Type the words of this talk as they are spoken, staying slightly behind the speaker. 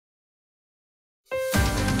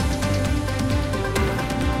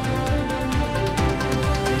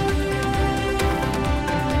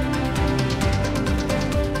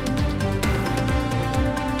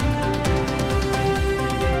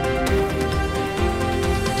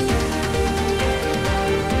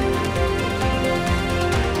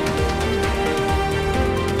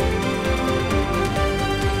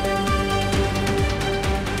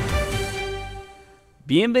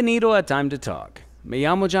Bienvenido a Time to Talk. Me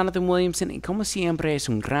llamo Jonathan Williamson y como siempre es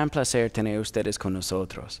un gran placer tener a ustedes con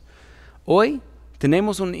nosotros. Hoy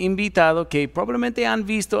tenemos un invitado que probablemente han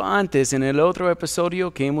visto antes en el otro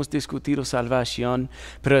episodio que hemos discutido salvación,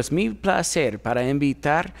 pero es mi placer para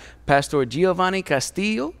invitar Pastor Geovanny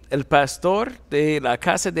Castillo, el pastor de la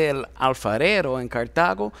casa del alfarero en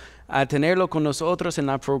Cartago, a tenerlo con nosotros en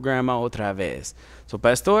el programa otra vez.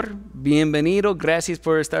 Pastor, bienvenido, gracias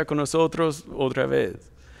por estar con nosotros otra vez.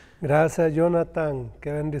 Gracias, Jonathan,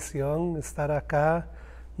 qué bendición estar acá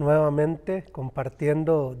nuevamente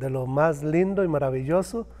compartiendo de lo más lindo y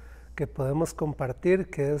maravilloso que podemos compartir,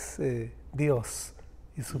 que es Dios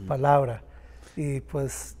y su palabra. Y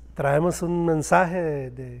pues traemos un mensaje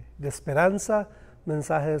de esperanza, un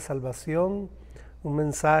mensaje de salvación, un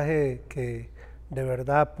mensaje que de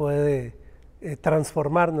verdad puede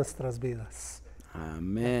transformar nuestras vidas.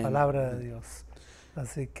 Amén. La palabra de Dios.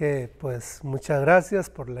 Así que pues muchas gracias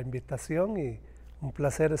por la invitación y un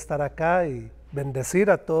placer estar acá y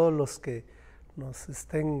bendecir a todos los que nos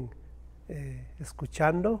estén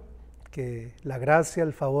escuchando, que la gracia,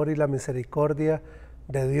 el favor y la misericordia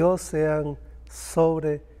de Dios sean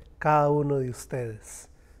sobre cada uno de ustedes.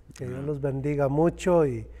 Que Dios los bendiga mucho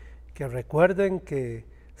y que recuerden que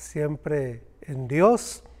siempre en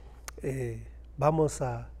Dios vamos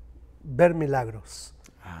a ver milagros.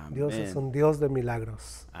 Amén. Dios es un Dios de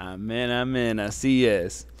milagros. Amén, amén, así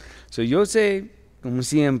es. Yo sé, como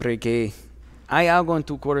siempre, que hay algo en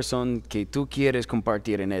tu corazón que tú quieres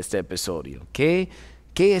compartir en este episodio. ¿Qué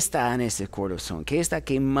está en ese corazón? ¿Qué está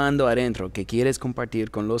quemando adentro que quieres compartir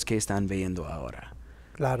con los que están viendo ahora?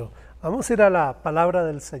 Claro, vamos a ir a la palabra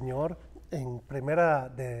del Señor en primera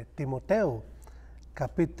de Timoteo,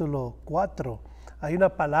 capítulo 4. Hay una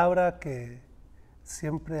palabra que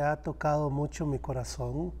siempre ha tocado mucho mi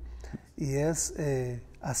corazón y es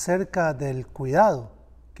acerca del cuidado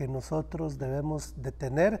que nosotros debemos de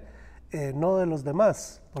tener, no de los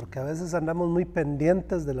demás, porque a veces andamos muy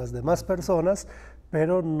pendientes de las demás personas,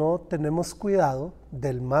 pero no tenemos cuidado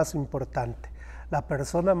del más importante. La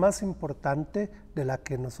persona más importante de la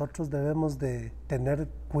que nosotros debemos de tener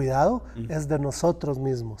cuidado es de nosotros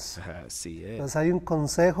mismos. Así es. Entonces hay un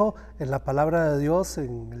consejo en la palabra de Dios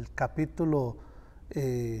en el capítulo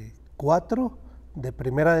 4 de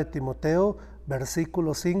primera de Timoteo,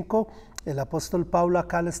 versículo 5. El apóstol Pablo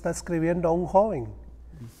acá le está escribiendo a un joven.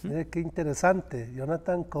 Mire qué interesante,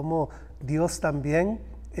 Jonathan, cómo Dios también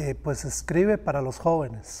pues escribe para los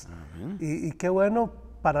jóvenes. Y qué bueno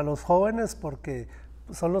para los jóvenes porque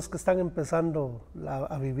son los que están empezando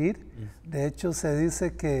a vivir. De hecho, se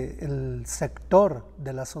dice que el sector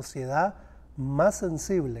de la sociedad más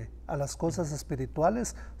sensible a las cosas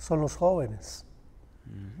espirituales son los jóvenes.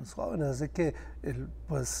 Los jóvenes, así que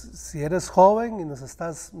pues si eres joven y nos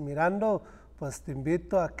estás mirando, pues te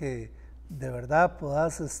invito a que de verdad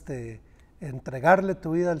puedas entregarle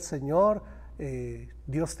tu vida al Señor.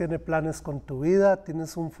 Dios tiene planes con tu vida,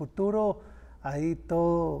 tienes un futuro ahí,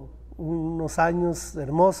 todo unos años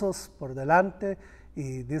hermosos por delante,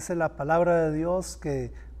 y dice la palabra de Dios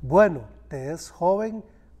que bueno te es, joven,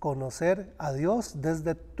 conocer a Dios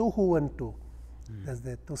desde tu juventud,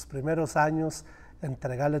 desde tus primeros años,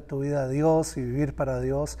 entregarle tu vida a Dios y vivir para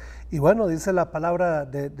Dios. Y bueno, dice la palabra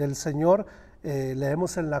del Señor,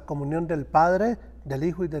 leemos en la comunión del Padre, del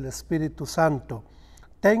Hijo y del Espíritu Santo: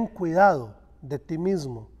 ten cuidado de ti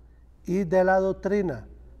mismo y de la doctrina,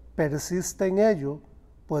 persiste en ello,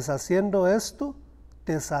 pues haciendo esto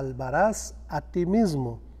te salvarás a ti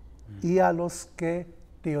mismo y a los que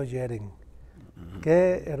te oyeren.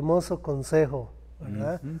 Qué hermoso consejo,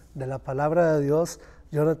 ¿verdad? De la palabra de Dios,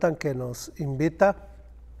 Jonathan, que nos invita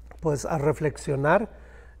pues a reflexionar,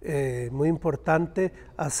 muy importante,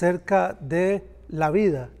 acerca de la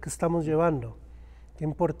vida que estamos llevando. Qué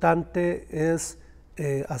importante es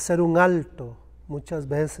hacer un alto muchas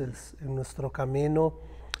veces en nuestro camino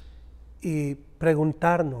y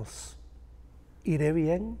preguntarnos: ¿iré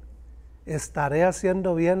bien? ¿Estaré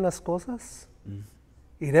haciendo bien las cosas?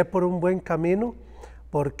 ¿Iré por un buen camino?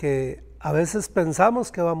 Porque a veces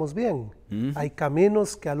pensamos que vamos bien. Hay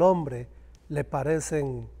caminos que al hombre le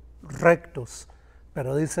parecen rectos,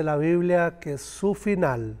 pero dice la Biblia que su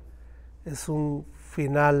final es un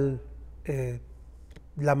final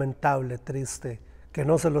lamentable, triste, que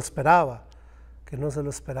no se lo esperaba,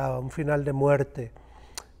 un final de muerte.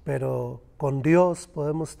 Pero con Dios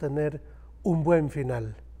podemos tener un buen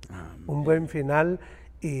final, un buen final,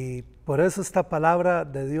 y por eso esta palabra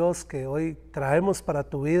de Dios que hoy traemos para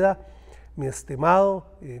tu vida, mi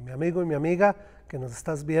estimado, mi amigo y mi amiga que nos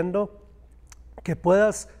estás viendo, que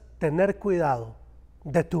puedas tener cuidado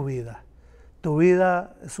de tu vida. Tu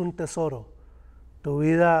vida es un tesoro. Tu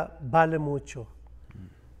vida vale mucho.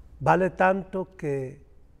 Vale tanto que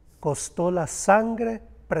costó la sangre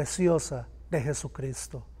preciosa de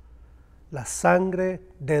Jesucristo. La sangre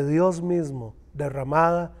de Dios mismo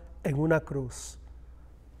derramada en una cruz.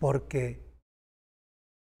 Porque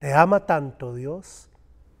te ama tanto Dios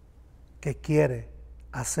que quiere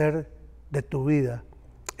hacer de tu vida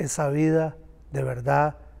esa vida de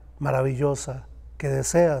verdad maravillosa que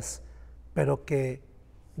deseas, pero que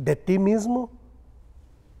de ti mismo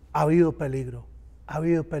ha habido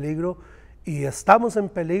peligro y estamos en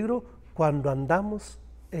peligro cuando andamos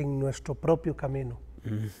en nuestro propio camino.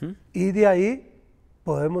 Y de ahí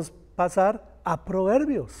podemos pasar a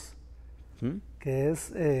Proverbios, que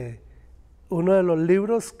es uno de los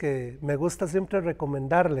libros que me gusta siempre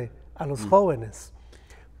recomendarle a los jóvenes.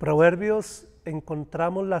 Proverbios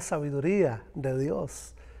encontramos la sabiduría de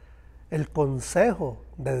Dios, el consejo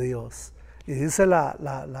de Dios. Y dice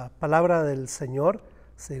la palabra del Señor,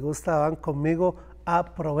 si gusta van conmigo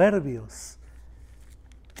a Proverbios,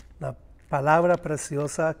 una palabra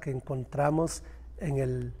preciosa que encontramos en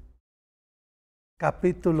el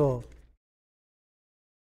capítulo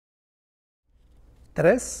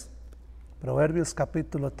 3, Proverbios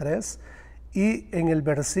capítulo 3, y en el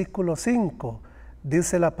versículo 5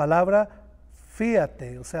 dice la palabra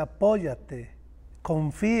fíate, o sea, apóyate,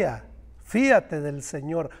 confía, fíate del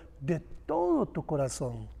Señor de todo tu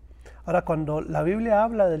corazón. Ahora, cuando la Biblia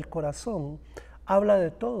habla del corazón, habla de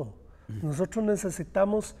todo. Nosotros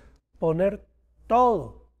necesitamos poner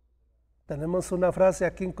todo. Tenemos una frase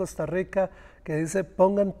aquí en Costa Rica que dice,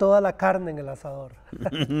 pongan toda la carne en el asador.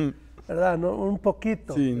 ¿Verdad? No un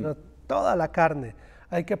poquito, sí, pero toda la carne.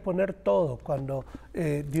 Hay que poner todo. Cuando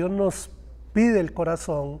Dios nos pide el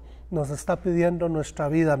corazón, nos está pidiendo nuestra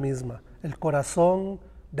vida misma. El corazón,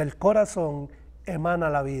 del corazón emana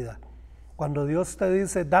la vida. Cuando Dios te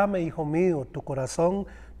dice, dame, hijo mío, tu corazón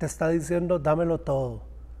te está diciendo, dámelo todo.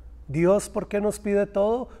 Dios, ¿por qué nos pide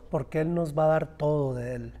todo? Porque Él nos va a dar todo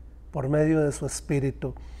de Él, por medio de su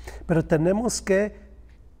Espíritu. Pero tenemos que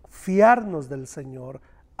fiarnos del Señor,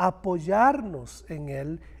 apoyarnos en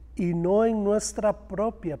Él y no en nuestra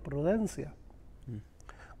propia prudencia.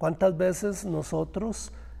 ¿Cuántas veces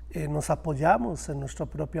nosotros nos apoyamos en nuestra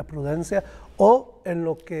propia prudencia o en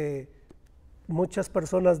lo que muchas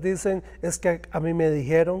personas dicen, es que a mí me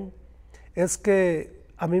dijeron, es que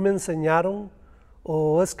a mí me enseñaron,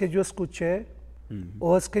 o es que yo escuché,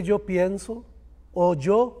 o es que yo pienso, o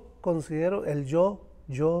yo considero el yo,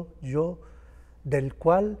 del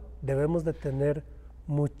cual debemos de tener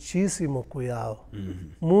muchísimo cuidado.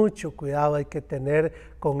 Mucho cuidado hay que tener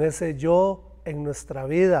con ese yo en nuestra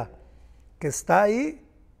vida, que está ahí,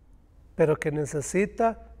 pero que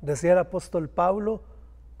necesita, decía el apóstol Pablo,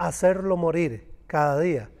 hacerlo morir cada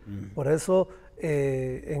día. Por eso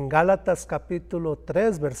en Gálatas capítulo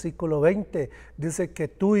 3, versículo 20, dice que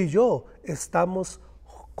tú y yo estamos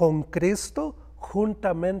con Cristo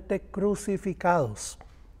juntamente crucificados.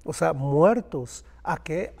 O sea, muertos. ¿A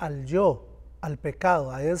qué? Al yo, al pecado,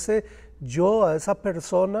 a ese yo, a esa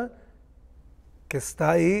persona que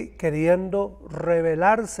está ahí queriendo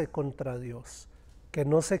rebelarse contra Dios, que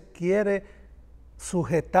no se quiere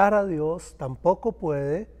sujetar a Dios, tampoco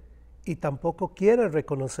puede y tampoco quiere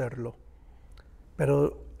reconocerlo.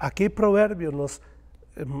 Pero aquí Proverbio nos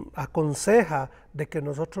aconseja de que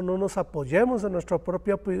nosotros no nos apoyemos en nuestra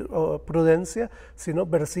propia prudencia, sino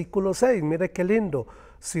versículo 6, mire qué lindo,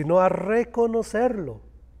 sino a reconocerlo.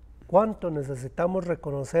 ¿Cuánto necesitamos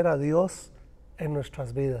reconocer a Dios en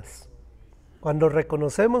nuestras vidas? Cuando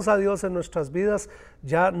reconocemos a Dios en nuestras vidas,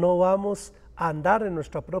 ya no vamos a andar en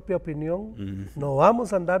nuestra propia opinión, no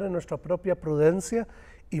vamos a andar en nuestra propia prudencia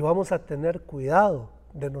y vamos a tener cuidado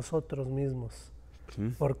de nosotros mismos.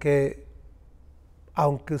 Porque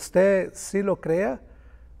aunque usted sí lo crea,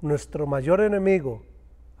 nuestro mayor enemigo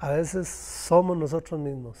a veces somos nosotros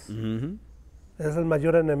mismos. Es el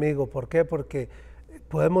mayor enemigo. ¿Por qué? Porque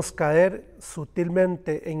podemos caer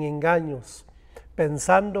sutilmente en engaños,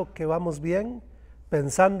 pensando que vamos bien,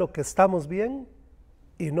 pensando que estamos bien,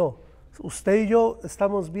 y no. Usted y yo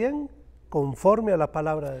estamos bien conforme a la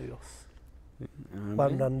palabra de Dios.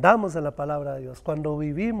 Cuando andamos en la palabra de Dios, cuando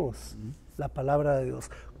vivimos la palabra de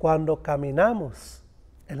Dios, cuando caminamos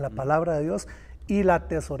en la palabra de Dios y la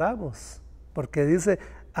atesoramos, porque dice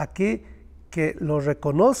aquí que lo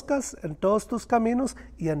reconozcas en todos tus caminos,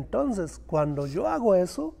 y entonces cuando yo hago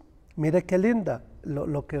eso, mire qué linda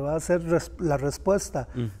lo que va a ser la respuesta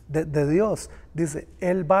de Dios. Dice,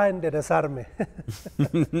 Él va a enderezarme.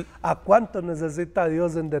 ¿A cuánto necesita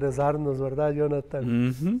Dios enderezarnos, verdad,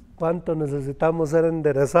 Jonathan? ¿Cuánto necesitamos ser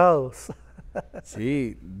enderezados?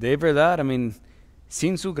 Sí, de verdad,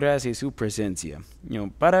 sin su gracia y su presencia.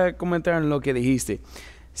 Para comentar en lo que dijiste,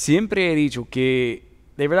 siempre he dicho que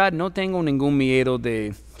de verdad no tengo ningún miedo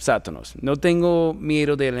de Satanás, no tengo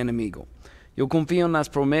miedo del enemigo. Yo confío en las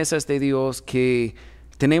promesas de Dios que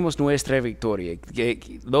tenemos nuestra victoria,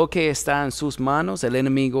 que lo que está en sus manos, el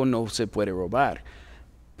enemigo no se puede robar.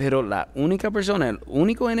 Pero la única persona, el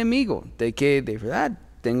único enemigo de que de verdad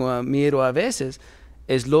tengo miedo a veces,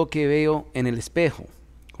 es lo que veo en el espejo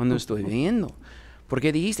cuando estoy viendo.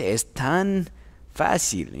 Porque dijiste, es tan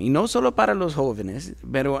fácil, y no solo para los jóvenes,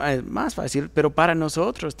 pero es más fácil, pero para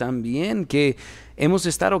nosotros también, que hemos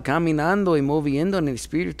estado caminando y moviendo en el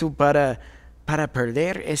Espíritu para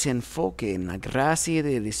perder ese enfoque en la gracia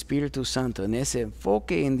del Espíritu Santo, en ese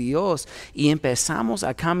enfoque en Dios, y empezamos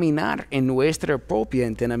a caminar en nuestro propio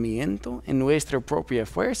entendimiento, en nuestra propia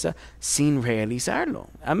fuerza, sin realizarlo.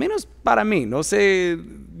 Al menos para mí, no sé,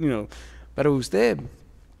 para usted,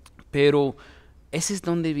 pero ese es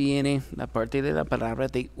donde viene la parte de la palabra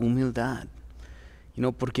de humildad.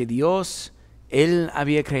 Porque Dios, Él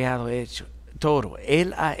había creado todo.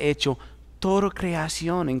 Él ha hecho toda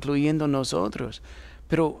creación, incluyendo nosotros.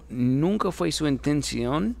 Pero nunca fue su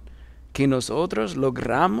intención que nosotros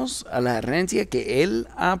logramos a la herencia que Él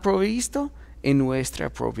ha provisto en nuestra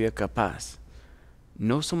propia capaz.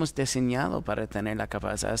 No somos diseñados para tener la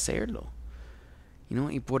capacidad de hacerlo.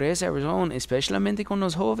 Y por esa razón, especialmente con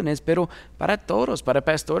los jóvenes, pero para todos, para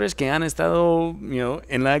pastores que han estado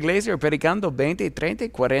en la iglesia predicando 20, 30,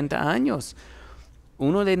 40 años,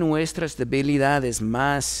 una de nuestras debilidades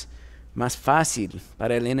más fácil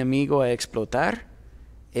para el enemigo a explotar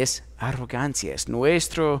es arrogancia, es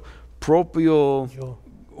nuestro propio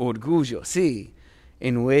orgullo, sí,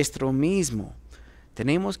 en nuestro mismo.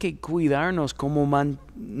 Tenemos que cuidarnos como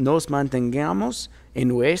nos mantengamos en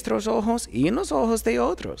nuestros ojos y en los ojos de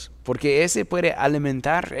otros, porque ese puede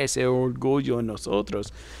alimentar ese orgullo en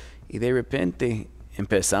nosotros, y de repente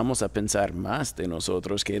empezamos a pensar más de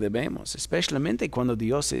nosotros que debemos, especialmente cuando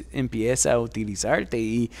Dios empieza a utilizarte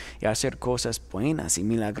y a hacer cosas buenas y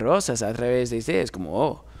milagrosas a través de ti. Es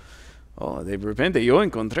como, de repente yo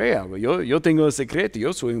encontré algo, yo tengo el secreto,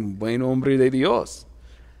 yo soy un buen hombre de Dios.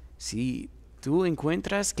 Si tú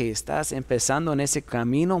encuentras que estás empezando en ese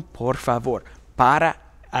camino, por favor,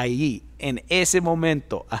 para ahí, en ese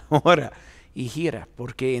momento, ahora, y gira,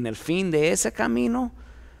 porque en el fin de ese camino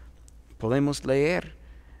podemos leer,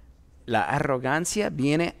 la arrogancia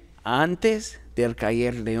viene antes del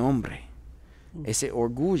caer de hombre, ese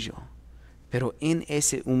orgullo, pero en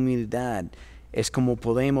esa humildad es como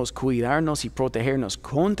podemos cuidarnos y protegernos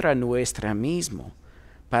contra nuestra mismo,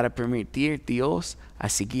 para permitir Dios a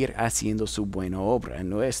seguir haciendo su buena obra en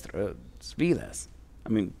nuestras vidas.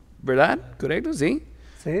 ¿Verdad? ¿Correcto? Sí.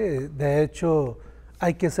 Sí, de hecho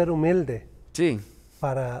hay que ser humilde. Sí.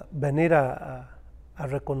 Para venir a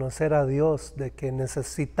reconocer a Dios de que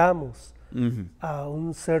necesitamos a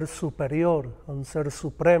un ser superior, a un ser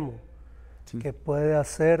supremo, sí, que puede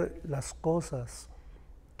hacer las cosas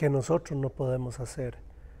que nosotros no podemos hacer.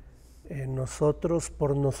 Nosotros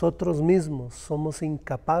por nosotros mismos somos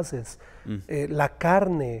incapaces. La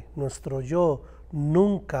carne, nuestro yo,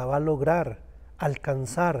 nunca va a lograr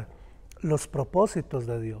alcanzar los propósitos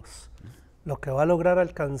de Dios. Lo que va a lograr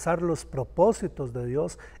alcanzar los propósitos de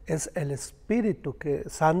Dios es el Espíritu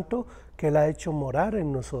Santo que Él ha hecho morar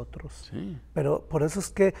en nosotros. Sí. Pero por eso es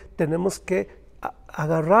que tenemos que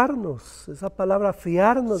agarrarnos, esa palabra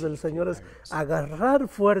fiarnos del Señor es agarrar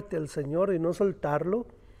fuerte al Señor y no soltarlo,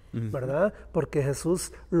 ¿verdad? Porque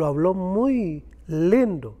Jesús lo habló muy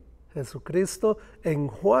lindo. Jesucristo en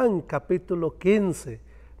Juan capítulo 15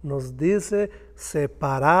 nos dice,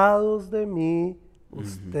 separados de mí,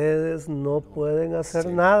 ustedes no pueden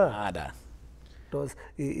hacer nada. Entonces,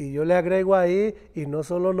 y yo le agrego ahí, y no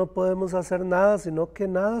solo no podemos hacer nada, sino que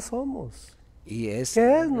nada somos. ¿Qué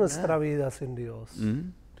es nuestra vida sin Dios?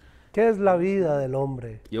 ¿Qué es la vida del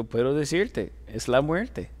hombre? Yo puedo decirte, es la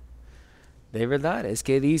muerte. De verdad, es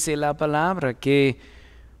que dice la palabra que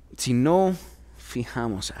si no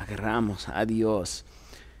fijamos, agarramos a Dios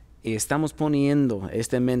y estamos poniendo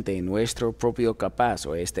esta mente en nuestro propio capaz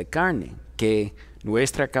o esta carne, que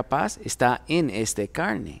nuestra capaz está en esta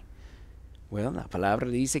carne. Bueno, la palabra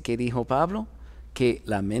dice, que dijo Pablo, que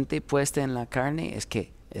la mente puesta en la carne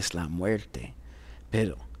es la muerte,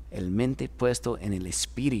 pero el mente puesto en el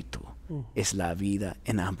Espíritu es la vida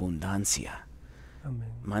en abundancia. Amén.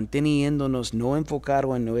 Manteniéndonos no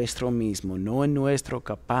enfocado en nuestro mismo, no en nuestro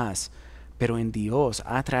capaz, pero en Dios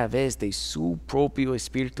a través de su propio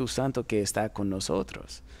Espíritu Santo que está con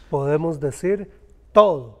nosotros. Podemos decir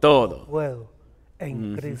todo puedo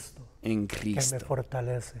en Cristo. En Cristo. Que me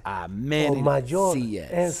fortalece. Amén. O mayor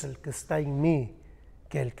es el que está en mí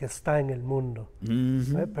que el que está en el mundo.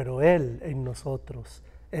 Pero Él en nosotros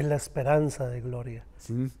es la esperanza de gloria.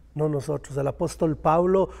 No nosotros. El apóstol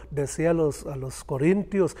Pablo decía a los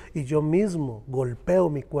corintios, y yo mismo golpeo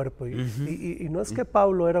mi cuerpo. Y no es que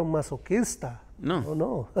Pablo era un masoquista.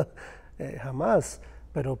 No. Jamás.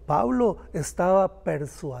 Pero Pablo estaba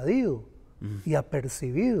persuadido y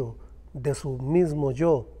apercibido de su mismo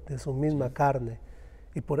yo, de su misma carne.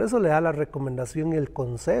 Y por eso le da la recomendación y el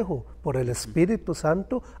consejo por el Espíritu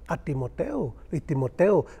Santo a Timoteo. Y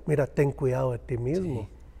Timoteo, mira, ten cuidado de ti mismo.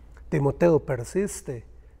 Timoteo, persiste.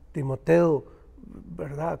 Timoteo,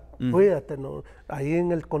 ¿verdad? Cuídate, ¿no? Ahí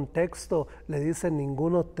en el contexto le dice,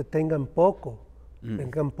 ninguno te tenga en poco.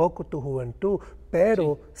 Tenga en poco tu juventud,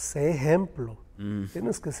 pero sé ejemplo.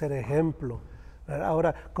 Tienes que ser ejemplo.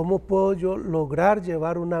 Ahora, ¿cómo puedo yo lograr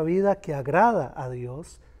llevar una vida que agrada a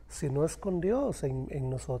Dios si no es con Dios en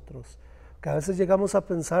nosotros? Que a veces llegamos a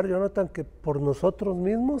pensar, Jonathan, que por nosotros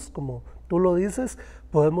mismos, como tú lo dices,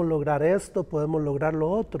 podemos lograr esto, podemos lograr lo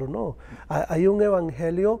otro. No, hay un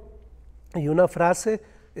evangelio y una frase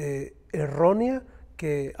errónea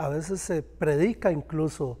que a veces se predica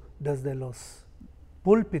incluso desde los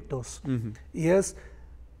púlpitos, y es: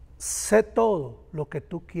 sé todo lo que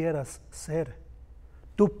tú quieras ser.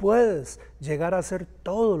 Tú puedes llegar a hacer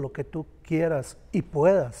todo lo que tú quieras y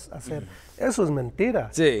puedas hacer. Eso es mentira.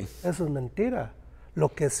 Sí. Eso es mentira. Lo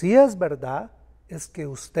que sí es verdad es que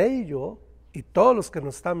usted y yo, y todos los que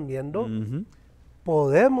nos están viendo,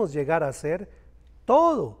 podemos llegar a hacer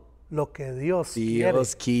todo lo que Dios quiere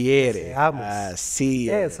que seamos. Así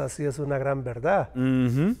es. Esa sí es una gran verdad.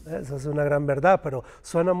 Esa es una gran verdad, pero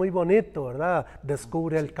suena muy bonito, ¿verdad?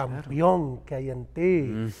 Descubre el campeón que hay en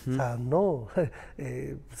ti. O sea, no.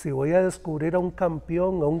 Si voy a descubrir a un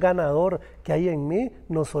campeón, a un ganador que hay en mí,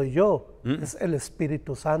 no soy yo, es el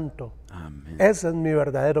Espíritu Santo. Amén. Ese es mi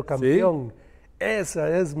verdadero campeón.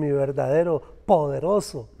 Ese es mi verdadero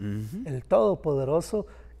poderoso. El todopoderoso,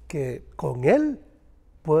 que con él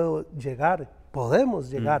podemos llegar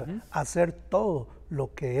a hacer todo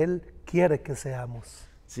lo que Él quiere que seamos.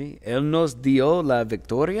 Sí, Él nos dio la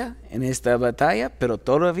victoria en esta batalla, pero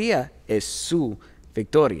todavía es su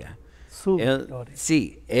victoria. Victoria.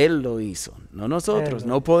 Sí, Él lo hizo, no nosotros.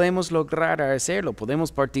 No podemos lograr hacerlo,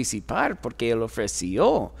 podemos participar porque Él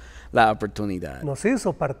ofreció la oportunidad. Nos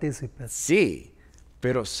hizo partícipes. Sí,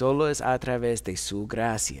 pero solo es a través de su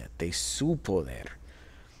gracia, de su poder.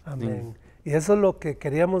 Amén. Y eso es lo que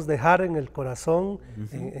queríamos dejar en el corazón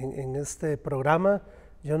en este programa,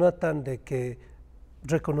 Jonathan, de que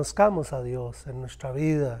reconozcamos a Dios en nuestra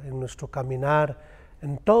vida, en nuestro caminar,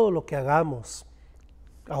 en todo lo que hagamos,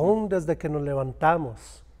 aún desde que nos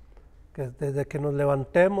levantamos, que desde que nos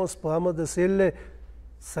levantemos podamos decirle: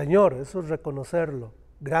 Señor, eso es reconocerlo,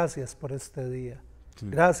 gracias por este día,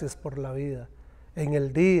 gracias por la vida, en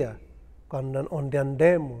el día, donde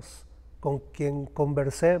andemos, con quien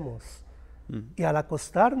conversemos. Y al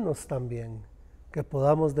acostarnos también, que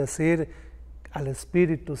podamos decir al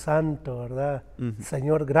Espíritu Santo, ¿verdad?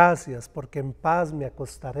 Señor, gracias, porque en paz me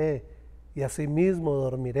acostaré y asimismo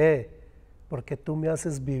dormiré, porque tú me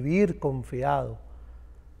haces vivir confiado.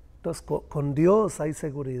 Entonces, con Dios hay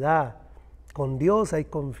seguridad, con Dios hay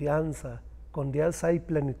confianza, con Dios hay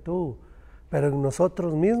plenitud, pero en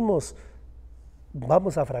nosotros mismos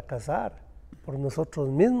vamos a fracasar. Por nosotros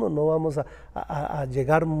mismos no vamos a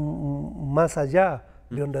llegar más allá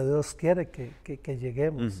de donde Dios quiere que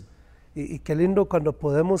lleguemos. Y qué lindo cuando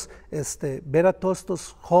podemos ver a todos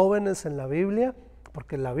estos jóvenes en la Biblia,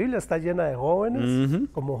 porque la Biblia está llena de jóvenes,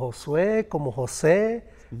 como Josué, como José,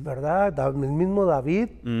 ¿verdad? El mismo David,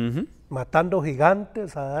 matando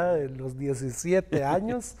gigantes a los 17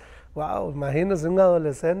 años. Wow, imagínense un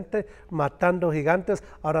adolescente matando gigantes.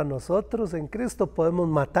 Ahora nosotros en Cristo podemos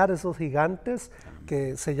matar esos gigantes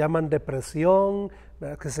que se llaman depresión,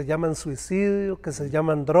 que se llaman suicidio, que se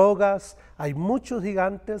llaman drogas. Hay muchos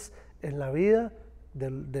gigantes en la vida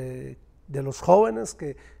de los jóvenes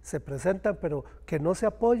que se presentan, pero que no se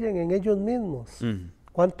apoyen en ellos mismos.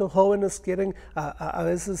 ¿Cuántos jóvenes quieren a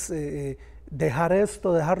veces dejar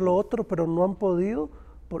esto, dejar lo otro, pero no han podido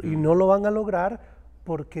y no lo van a lograr?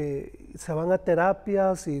 Porque se van a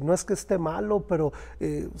terapias y no es que esté malo, pero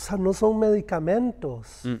o sea, no son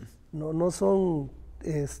medicamentos, no son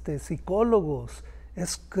psicólogos,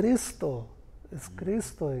 es Cristo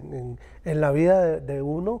en la vida de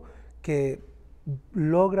uno que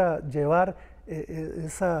logra llevar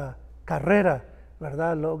esa carrera,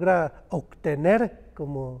 ¿verdad? Logra obtener,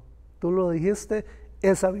 como tú lo dijiste,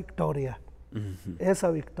 esa victoria,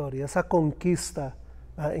 esa conquista.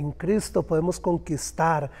 En Cristo podemos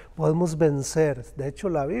conquistar, podemos vencer. De hecho,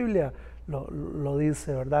 la Biblia lo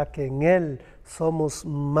dice, ¿verdad? Que en Él somos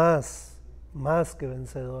más que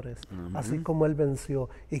vencedores, así como Él venció.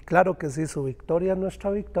 Y claro que sí, su victoria es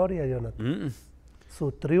nuestra victoria, Jonathan.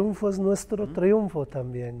 Su triunfo es nuestro triunfo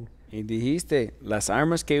también. Y dijiste, las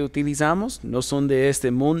armas que utilizamos no son de este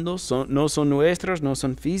mundo, no son nuestros, no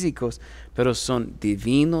son físicos, pero son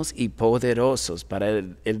divinos y poderosos para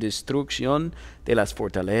la destrucción de las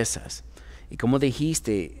fortalezas. Y como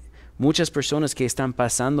dijiste, muchas personas que están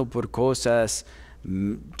pasando por cosas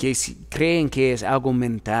que creen que es algo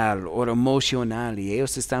mental o emocional y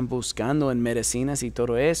ellos están buscando en medicinas y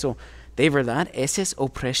todo eso, de verdad, esa es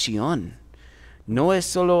opresión. No es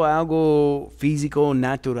solo algo físico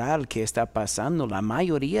natural que está pasando, la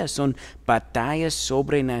mayoría son batallas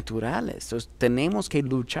sobrenaturales. Entonces, tenemos que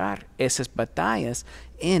luchar esas batallas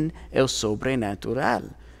en el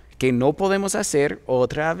sobrenatural, que no podemos hacer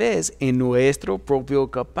otra vez en nuestro propio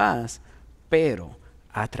capaz, pero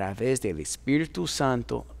a través del Espíritu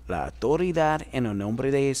Santo, la autoridad en el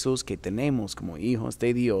nombre de Jesús que tenemos como hijos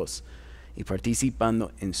de Dios y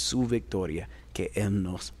participando en su victoria que Él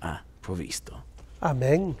nos ha provisto.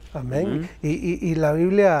 Amén, amén. Y la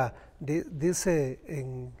Biblia dice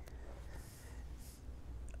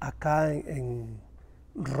acá en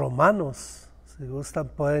Romanos, si gustan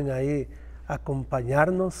pueden ahí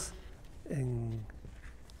acompañarnos en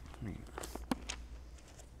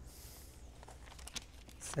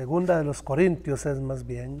Segunda de los Corintios, es más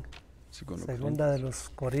bien. Segunda de los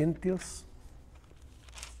Corintios,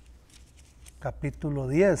 capítulo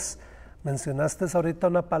 10. Mencionaste ahorita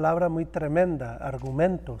una palabra muy tremenda,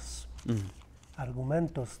 argumentos.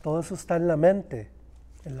 Argumentos, todo eso está en la mente,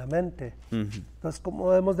 Entonces,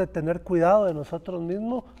 ¿cómo debemos de tener cuidado de nosotros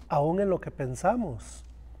mismos, aún en lo que pensamos?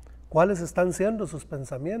 ¿Cuáles están siendo sus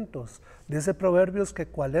pensamientos? Dice Proverbios que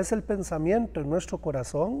cuál es el pensamiento en nuestro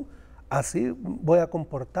corazón, así voy a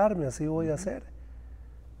comportarme, así voy a hacer,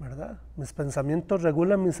 ¿verdad? Mis pensamientos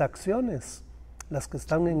regulan mis acciones, las que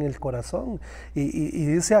están en el corazón. Y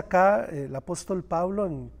dice acá el apóstol Pablo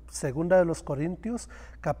en Segunda de los Corintios,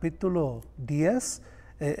 capítulo 10,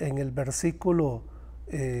 en el versículo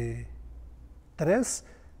 3,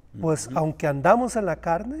 pues aunque andamos en la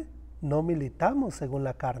carne, no militamos según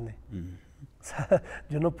la carne. O sea,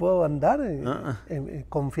 yo no puedo andar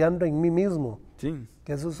confiando en mí mismo. Sí.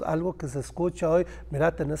 Que eso es algo que se escucha hoy.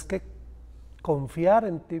 Mira, tenés que confiar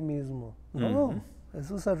en ti mismo. No,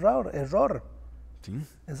 eso es error. Sí.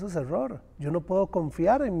 Eso es error. Yo no puedo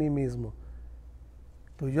confiar en mí mismo.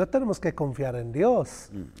 Tú y yo tenemos que confiar en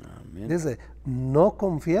Dios. Amén. Dice, no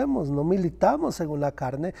confiemos, no militamos según la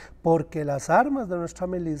carne, porque las armas de nuestra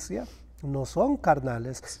milicia no son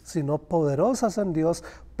carnales, sino poderosas en Dios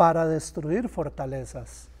para destruir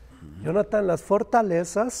fortalezas. Jonathan, las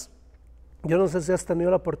fortalezas, yo no sé si has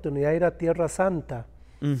tenido la oportunidad de ir a Tierra Santa.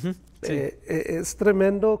 Sí. Es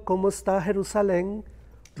tremendo cómo está Jerusalén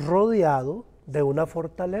rodeado de una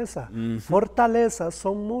fortaleza. Fortalezas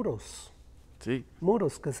son muros. Sí.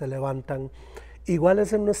 Muros que se levantan. Igual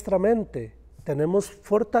es en nuestra mente. Tenemos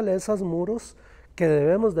fortalezas, muros que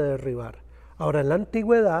debemos de derribar. Ahora, en la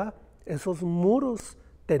antigüedad, esos muros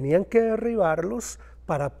tenían que derribarlos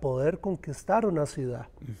para poder conquistar una ciudad.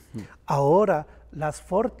 Ahora, las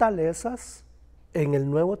fortalezas en el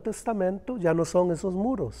Nuevo Testamento ya no son esos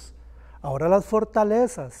muros. Ahora las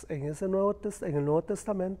fortalezas en el Nuevo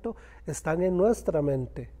Testamento están en nuestra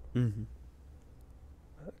mente.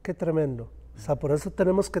 Qué tremendo. O sea, por eso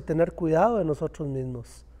tenemos que tener cuidado de nosotros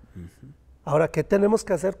mismos. Ahora, ¿qué tenemos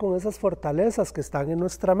que hacer con esas fortalezas que están en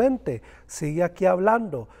nuestra mente? Sigue aquí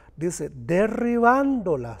hablando. Dice,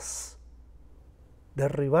 derribándolas.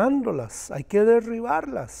 Hay que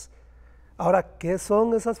derribarlas. Ahora, ¿qué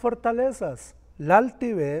son esas fortalezas? La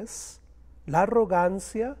altivez, la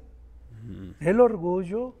arrogancia, el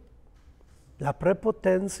orgullo, la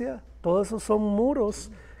prepotencia. Todos esos son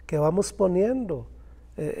muros que vamos poniendo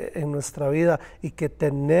en nuestra vida y que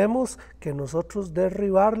tenemos que nosotros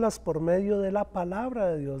derribarlas por medio de la palabra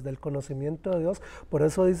de Dios, del conocimiento de Dios. Por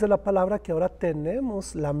eso dice la palabra que ahora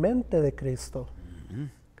tenemos la mente de Cristo.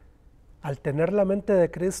 Al tener la mente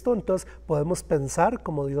de Cristo, entonces podemos pensar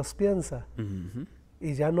como Dios piensa.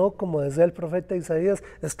 Y ya no como decía el profeta Isaías,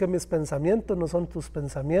 es que mis pensamientos no son tus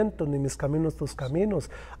pensamientos, ni mis caminos tus caminos.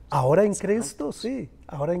 Ahora en Cristo, sí,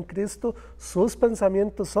 ahora en Cristo, sus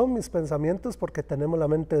pensamientos son mis pensamientos porque tenemos la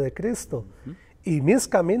mente de Cristo. Y mis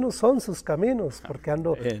caminos son sus caminos, porque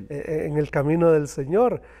ando en el camino del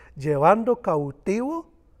Señor, llevando cautivo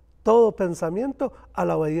todo pensamiento a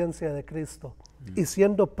la obediencia de Cristo. Y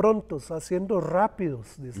siendo prontos, haciendo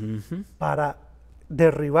rápidos, dice, para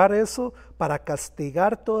derribar eso, para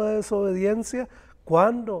castigar toda desobediencia,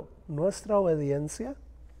 cuando nuestra obediencia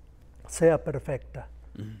sea perfecta.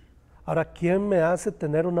 Ahora, ¿quién me hace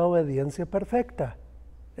tener una obediencia perfecta?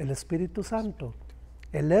 El Espíritu Santo.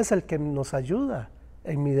 Él es el que nos ayuda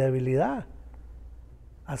en mi debilidad.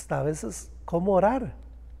 Hasta a veces, ¿cómo orar?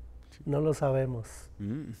 No lo sabemos.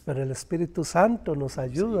 Pero el Espíritu Santo nos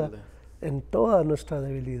ayuda en toda nuestra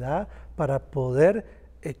debilidad para poder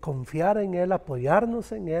confiar en Él,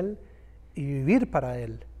 apoyarnos en Él y vivir para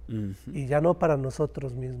Él. Y ya no para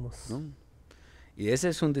nosotros mismos. Y esa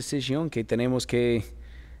es una decisión que tenemos que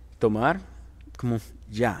tomar como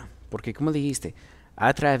ya. Porque como dijiste,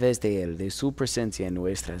 a través de Él, de su presencia en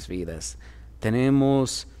nuestras vidas,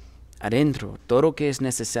 tenemos adentro todo lo que es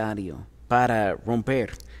necesario para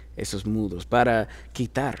romper esos muros, para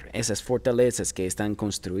quitar esas fortalezas que están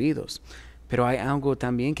construidos. Pero hay algo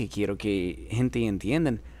también que quiero que gente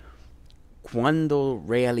entienda. Cuando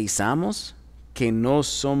realizamos que no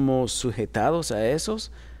somos sujetados a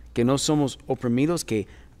esos, que no somos oprimidos, que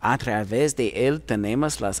a través de Él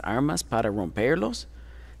tenemos las armas para romperlos,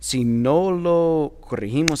 si no lo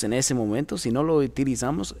corregimos en ese momento, si no lo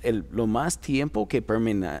utilizamos lo más tiempo que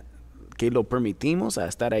lo permitimos a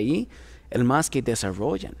estar ahí, el más que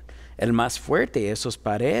desarrollan, el más fuerte esos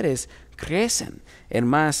paredes crecen, el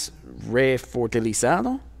más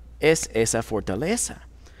refortalezado es esa fortaleza.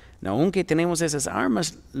 Aunque tenemos esas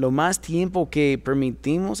armas, lo más tiempo que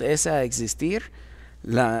permitimos esa existir,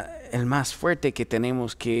 el más fuerte que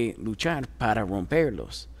tenemos que luchar para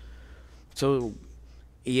romperlos.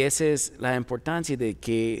 Y esa es la importancia de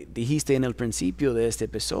que dijiste en el principio de este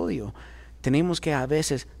episodio. Tenemos que a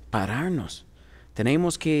veces pararnos,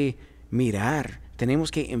 tenemos que mirar,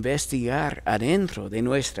 tenemos que investigar adentro de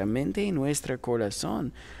nuestra mente y nuestro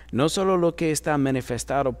corazón. No solo lo que está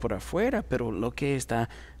manifestado por afuera, pero lo que está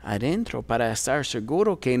adentro, para estar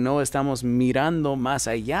seguro que no estamos mirando más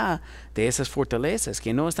allá de esas fortalezas,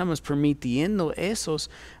 que no estamos permitiendo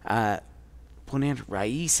esos poner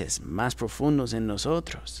raíces más profundos en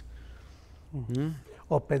nosotros.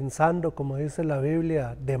 O pensando, como dice la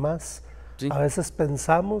Biblia, de más. Sí. A veces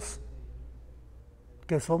pensamos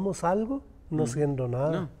que somos algo, no siendo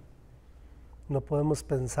nada. No podemos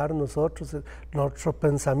pensar nosotros. Nuestro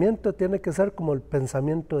pensamiento tiene que ser como el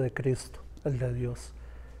pensamiento de Cristo, el de Dios.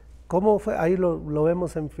 ¿Cómo fue? Ahí lo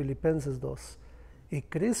vemos en Filipenses 2. Y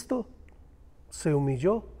Cristo se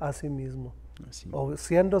humilló a sí mismo,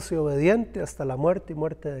 siéndose obediente hasta la muerte y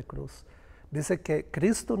muerte de cruz. Dice que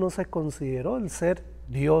Cristo no se consideró el ser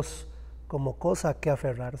Dios como cosa a que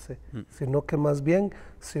aferrarse, sino que más bien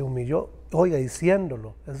se humilló, oiga, y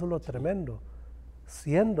siéndolo, eso es lo tremendo,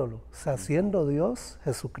 siéndolo, o sea, siendo Dios,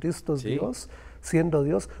 Jesucristo es Dios, siendo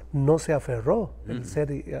Dios, no se aferró el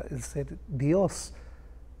ser Dios.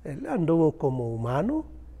 Él anduvo como humano,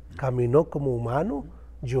 caminó como humano,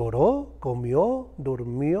 lloró, comió,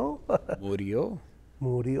 durmió,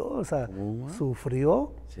 murió, o sea,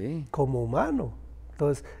 sufrió como humano.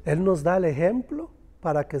 Entonces, Él nos da el ejemplo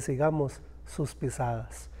para que sigamos sus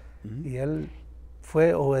pisadas. Y Él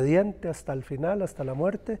fue obediente hasta el final, hasta la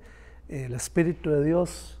muerte. El Espíritu de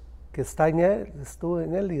Dios que está en Él, estuvo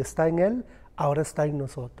en Él y está en Él, ahora está en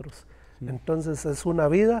nosotros. Entonces, es una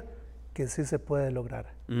vida que sí se puede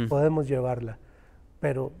lograr, podemos llevarla,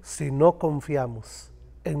 pero si no confiamos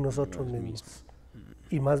en nosotros mismos,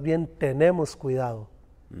 y más bien tenemos cuidado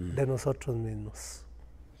de nosotros mismos.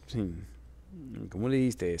 Sí, como le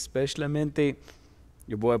dijiste, especialmente,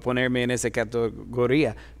 yo voy a ponerme en esa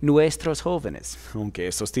categoría, nuestros jóvenes, aunque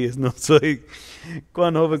estos días no soy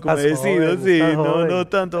cuán joven como he sido, no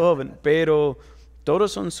tanto joven, pero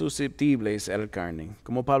todos son susceptibles a la carne.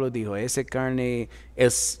 Como Pablo dijo, esa carne,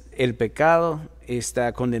 el pecado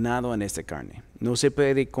está condenado en esta carne. No se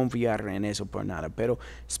puede confiar en eso por nada, pero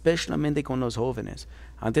especialmente con los jóvenes.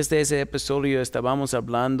 Antes de ese episodio estábamos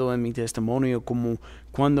hablando en mi testimonio como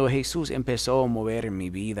cuando Jesús empezó a mover en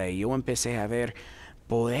mi vida y yo empecé a ver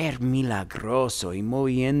poder milagroso y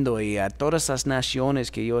moviendo y a todas las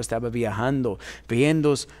naciones que yo estaba viajando,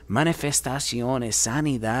 viendo manifestaciones,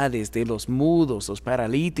 sanidades de los mudos, los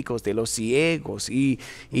paralíticos, de los ciegos y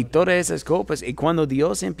todas esas cosas. Y cuando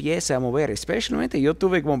Dios empieza a mover, especialmente yo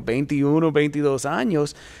tuve como 21, 22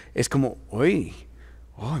 años, es como,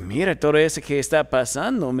 mira todo eso que está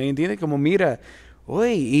pasando, ¿me entiendes? Como mira,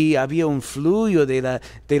 y había un flujo de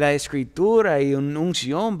la escritura y una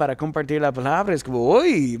unción para compartir la palabra. Es como,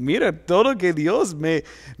 mira todo que Dios me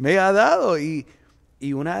ha dado. Y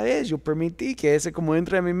una vez yo permití que ese como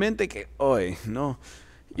entre en mi mente que, no,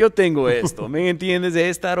 yo tengo esto, ¿me entiendes? He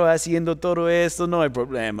estado haciendo todo esto, no hay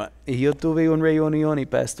problema. Y yo tuve una reunión y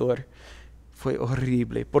pastor, fue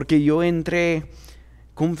horrible, porque yo entré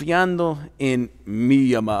confiando en mi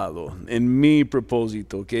llamado, en mi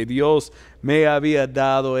propósito, que Dios me había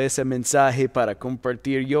dado ese mensaje para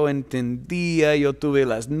compartir. Yo entendía, yo tuve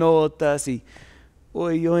las notas y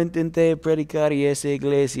hoy yo intenté predicar y esa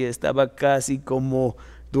iglesia estaba casi como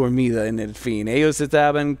dormida en el fin. Ellos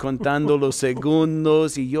estaban contando los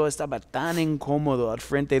segundos y yo estaba tan incómodo al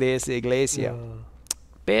frente de esa iglesia.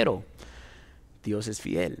 Pero Dios es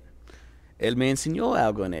fiel. Él me enseñó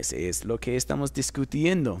algo en ese, es lo que estamos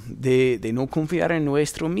discutiendo, de no confiar en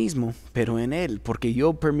nuestro mismo, pero en Él, porque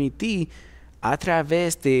yo permití a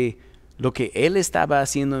través de lo que Él estaba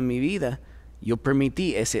haciendo en mi vida, yo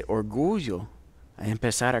permití ese orgullo a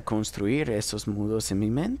empezar a construir esos muros en mi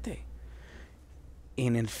mente.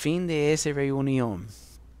 En el fin de esa reunión,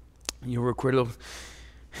 yo recuerdo,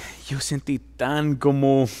 yo sentí tan,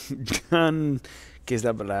 ¿qué es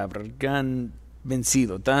la palabra? Tan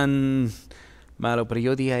vencido, tan malo, pero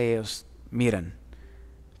yo dije a ellos, miren,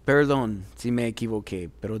 perdón si me equivoqué,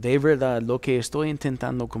 pero de verdad lo que estoy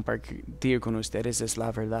intentando compartir con ustedes es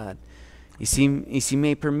la verdad. Y si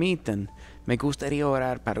me permiten, me gustaría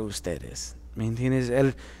orar para ustedes. ¿Me entiendes?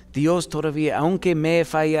 Dios todavía, aunque me he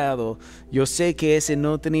fallado, yo sé que ese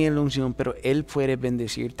no tenía la unción, pero Él puede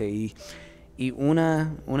bendecirte. Y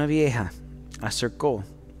una vieja acercó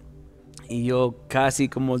y yo casi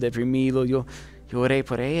como deprimido, yo oré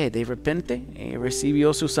por ella y de repente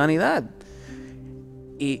recibió su sanidad.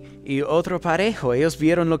 Y otro parejo, ellos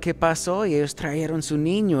vieron lo que pasó y ellos trajeron su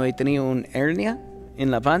niño y tenía una hernia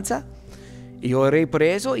en la panza. Y oré por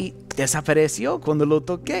eso y desapareció cuando lo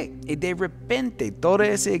toqué. Y de repente toda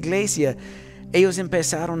esa iglesia, ellos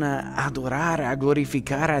empezaron a adorar, a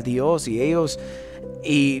glorificar a Dios.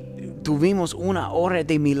 Y tuvimos una hora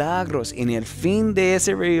de milagros. En el fin de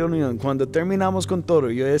esa reunión, cuando terminamos con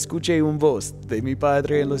todo, yo escuché una voz de mi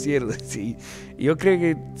Padre en los cielos. Y yo creo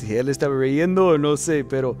que si Él estaba riendo o no sé,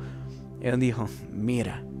 pero Él dijo,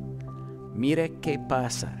 mira qué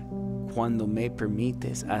pasa cuando me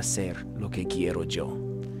permites hacer lo que quiero yo.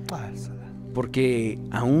 Porque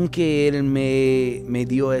aunque Él me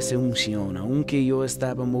dio esa unción, aunque yo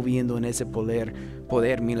estaba moviendo en ese poder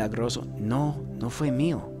milagroso, no fue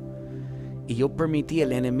mío. Y yo permití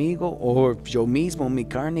al enemigo o yo mismo, mi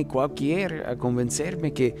carne, cualquier, a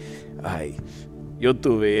convencerme que, yo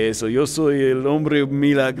tuve eso, yo soy el hombre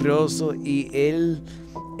milagroso y Él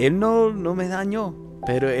no me dañó.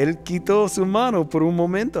 Pero Él quitó su mano por un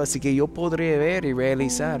momento, así que yo podré ver y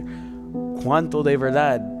realizar cuánto de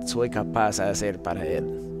verdad soy capaz de hacer para Él.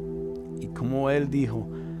 Y como Él dijo,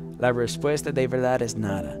 la respuesta de verdad es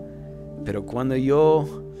nada. Pero cuando yo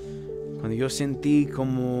sentí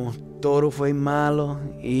como todo fue malo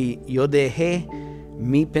y yo dejé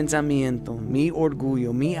mi pensamiento, mi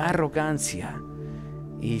orgullo, mi arrogancia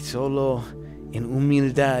y solo en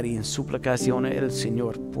humildad y en suplicación al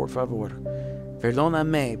Señor, por favor,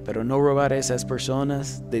 perdóname, pero no robar a esas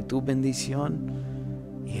personas de tu bendición.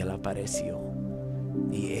 Y Él apareció.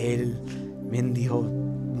 Y Él bendijo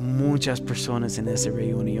muchas personas en esa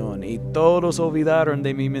reunión. Y todos olvidaron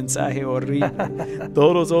de mi mensaje horrible.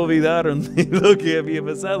 Todos olvidaron de lo que había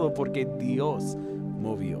pasado porque Dios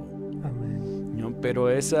movió. Amén. ¿No? Pero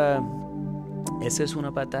esa es una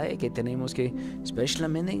batalla que tenemos que,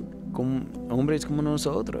 especialmente con hombres como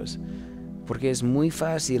nosotros, porque es muy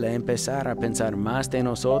fácil empezar a pensar más de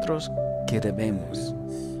nosotros que debemos.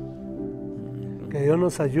 Que Dios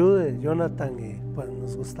nos ayude, Jonathan, y pues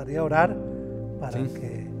nos gustaría orar para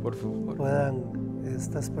que por favor, puedan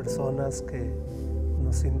estas personas que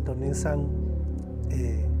nos sintonizan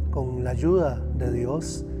con la ayuda de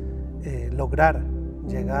Dios lograr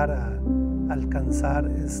llegar a alcanzar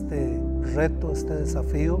este reto, este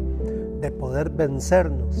desafío de poder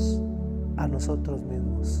vencernos a nosotros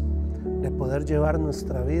mismos, de poder llevar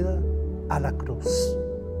nuestra vida a la cruz,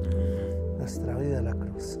 nuestra vida a la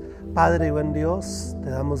cruz. Padre y buen Dios, te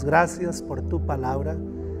damos gracias por tu palabra.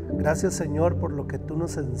 Gracias, Señor, por lo que tú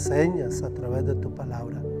nos enseñas a través de tu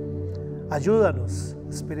palabra. Ayúdanos,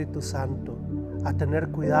 Espíritu Santo, a tener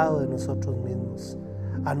cuidado de nosotros mismos,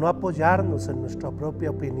 a no apoyarnos en nuestra propia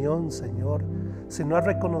opinión, Señor, sino a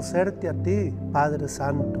reconocerte a ti, Padre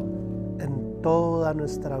Santo, en toda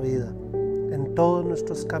nuestra vida, en todos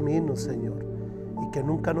nuestros caminos, Señor, y que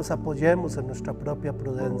nunca nos apoyemos en nuestra propia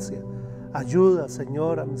prudencia. Ayuda,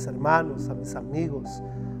 Señor, a mis hermanos, a mis amigos,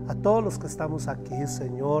 a todos los que estamos aquí,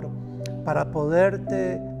 Señor, para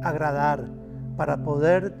poderte agradar, para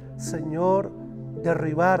poder, Señor,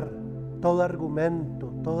 derribar todo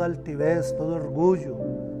argumento, toda altivez, todo orgullo,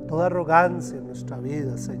 toda arrogancia en nuestra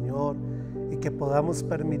vida, Señor, y que podamos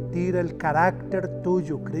permitir el carácter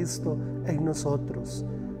tuyo, Cristo, en nosotros,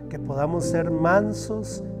 que podamos ser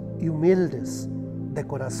mansos y humildes de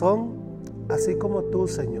corazón, así como tú,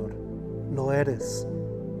 Señor, lo eres,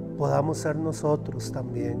 podamos ser nosotros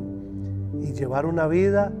también y llevar una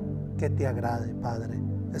vida que te agrade, Padre.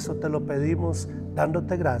 Eso te lo pedimos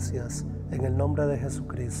dándote gracias en el nombre de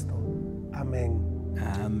Jesucristo. Amén.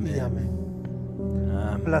 Amén. Y amén.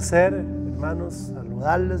 Amén. Un placer, hermanos,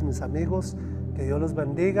 saludarles, mis amigos. Que Dios los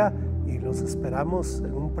bendiga y los esperamos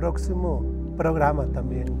en un próximo programa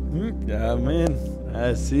también. Amén.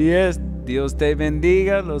 Así es. Dios te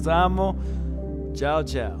bendiga. Los amo. Chao,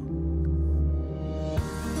 chao.